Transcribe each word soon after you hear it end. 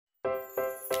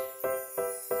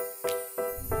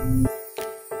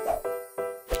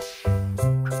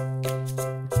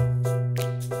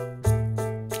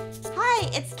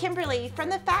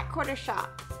the Fat Quarter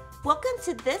Shop. Welcome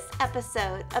to this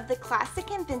episode of the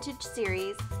Classic and Vintage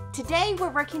series. Today we're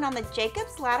working on the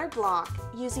Jacob's Ladder block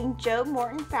using Joe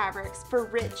Morton fabrics for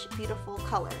rich, beautiful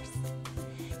colors.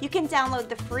 You can download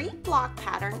the free block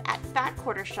pattern at Fat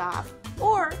Quarter Shop,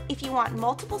 or if you want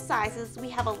multiple sizes, we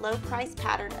have a low price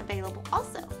pattern available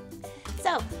also.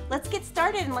 So let's get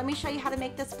started and let me show you how to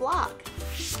make this block.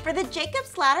 For the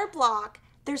Jacob's Ladder block,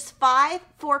 there's 5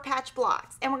 4-patch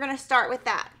blocks, and we're going to start with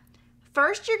that.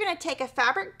 First, you're going to take a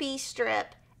fabric B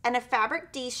strip and a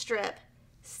fabric D strip,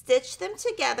 stitch them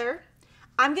together.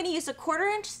 I'm going to use a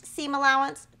 1/4 inch seam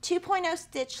allowance, 2.0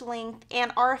 stitch length,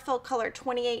 and RFL color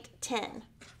 2810.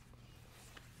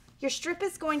 Your strip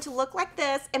is going to look like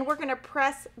this, and we're going to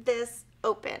press this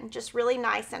open, just really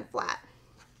nice and flat.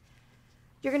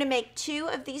 You're going to make 2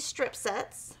 of these strip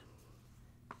sets,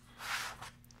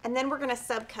 and then we're going to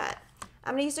subcut.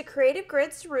 I'm going to use a Creative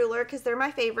Grids ruler because they're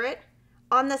my favorite.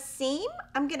 On the seam,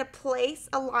 I'm going to place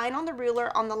a line on the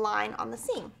ruler on the line on the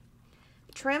seam.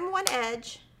 Trim one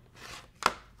edge,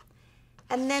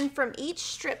 and then from each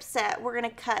strip set, we're going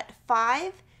to cut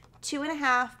 5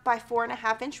 2.5 by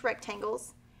 4.5 inch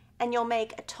rectangles, and you'll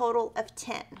make a total of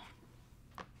 10.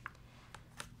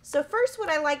 So first, what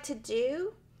I like to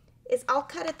do is I'll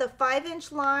cut at the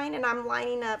 5-inch line, and I'm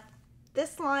lining up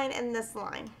this line and this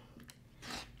line.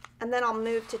 And then I'll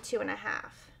move to 2.5.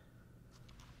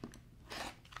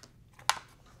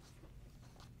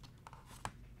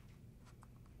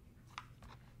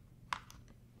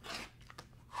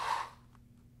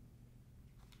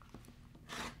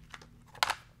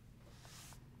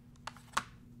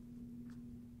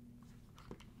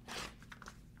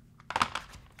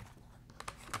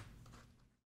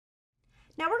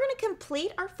 Now we're going to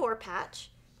complete our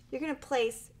 4-patch. You're going to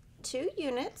place 2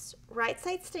 units right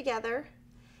sides together,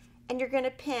 and you're going to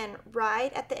pin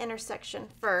right at the intersection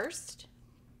first.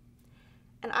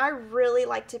 And I really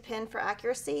like to pin for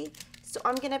accuracy, so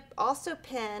I'm going to also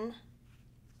pin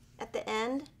at the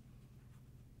end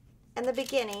and the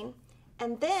beginning,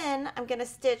 and then I'm going to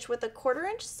stitch with a 1/4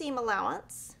 inch seam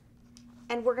allowance,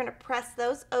 and we're going to press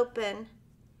those open,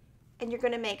 and you're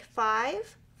going to make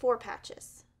 5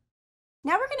 4-patches.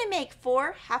 Now we're going to make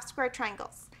 4 half square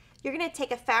triangles. You're going to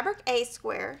take a fabric A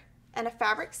square and a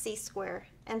fabric C square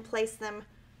and place them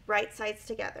right sides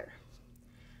together.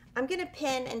 I'm going to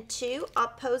pin in 2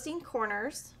 opposing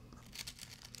corners,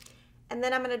 and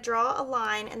then I'm going to draw a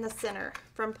line in the center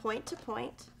from point to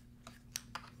point.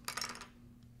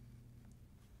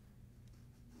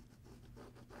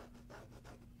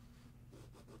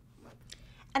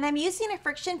 And I'm using a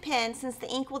friction pin since the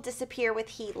ink will disappear with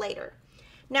heat later.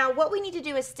 Now what we need to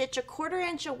do is stitch a 1/4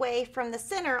 inch away from the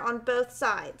center on both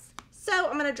sides. So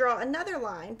I'm going to draw another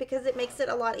line because it makes it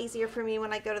a lot easier for me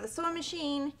when I go to the sewing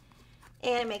machine,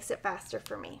 and it makes it faster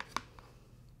for me.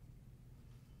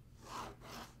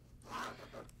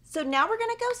 So now we're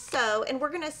going to go sew, and we're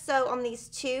going to sew on these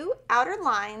 2 outer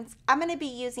lines. I'm going to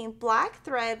be using black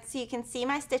thread so you can see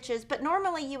my stitches, but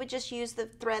normally you would just use the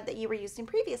thread that you were using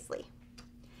previously.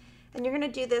 And you're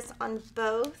going to do this on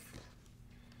both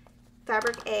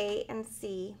fabric A and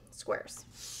C squares.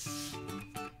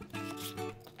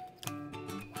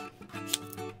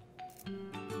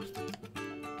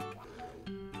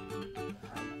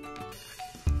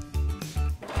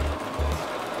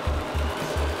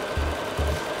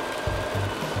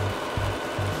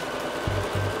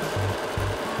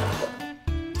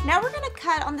 Now we're going to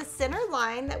cut on the center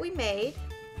line that we made.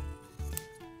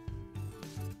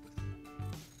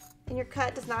 And your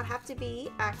cut does not have to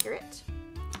be accurate.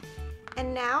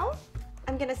 And now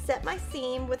I'm going to set my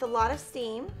seam with a lot of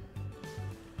steam,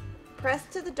 press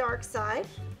to the dark side,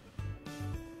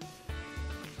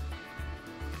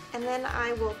 and then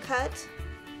I will cut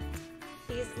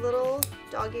these little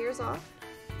dog ears off,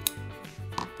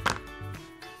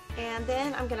 and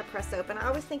then I'm going to press open. I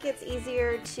always think it's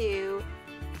easier to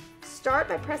start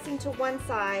by pressing to one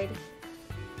side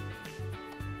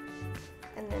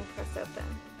and then press open.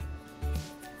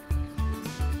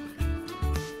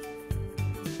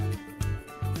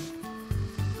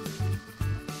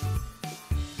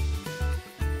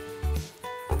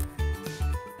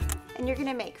 And you're going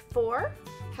to make 4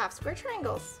 half square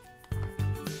triangles.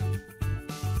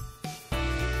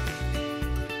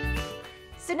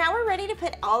 So now we're ready to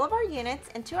put all of our units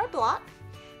into our block.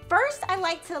 First, I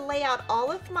like to lay out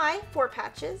all of my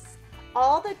 4-patches.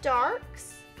 All the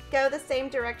darks go the same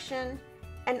direction,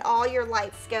 and all your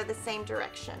lights go the same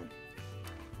direction.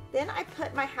 Then I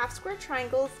put my half square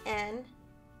triangles in,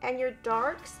 and your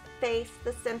darks face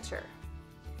the center.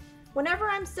 Whenever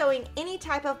I'm sewing any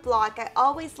type of block, I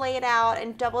always lay it out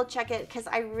and double check it because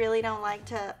I really don't like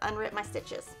to unrip my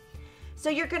stitches. So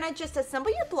you're gonna just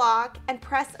assemble your block and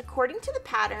press according to the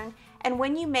pattern, and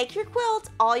when you make your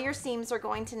quilt, all your seams are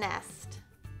going to nest.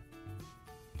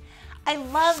 I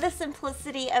love the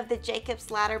simplicity of the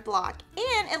Jacob's Ladder block,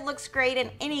 and it looks great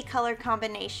in any color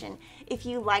combination. If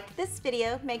you liked this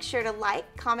video, make sure to like,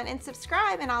 comment, and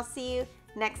subscribe, and I'll see you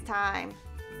next time.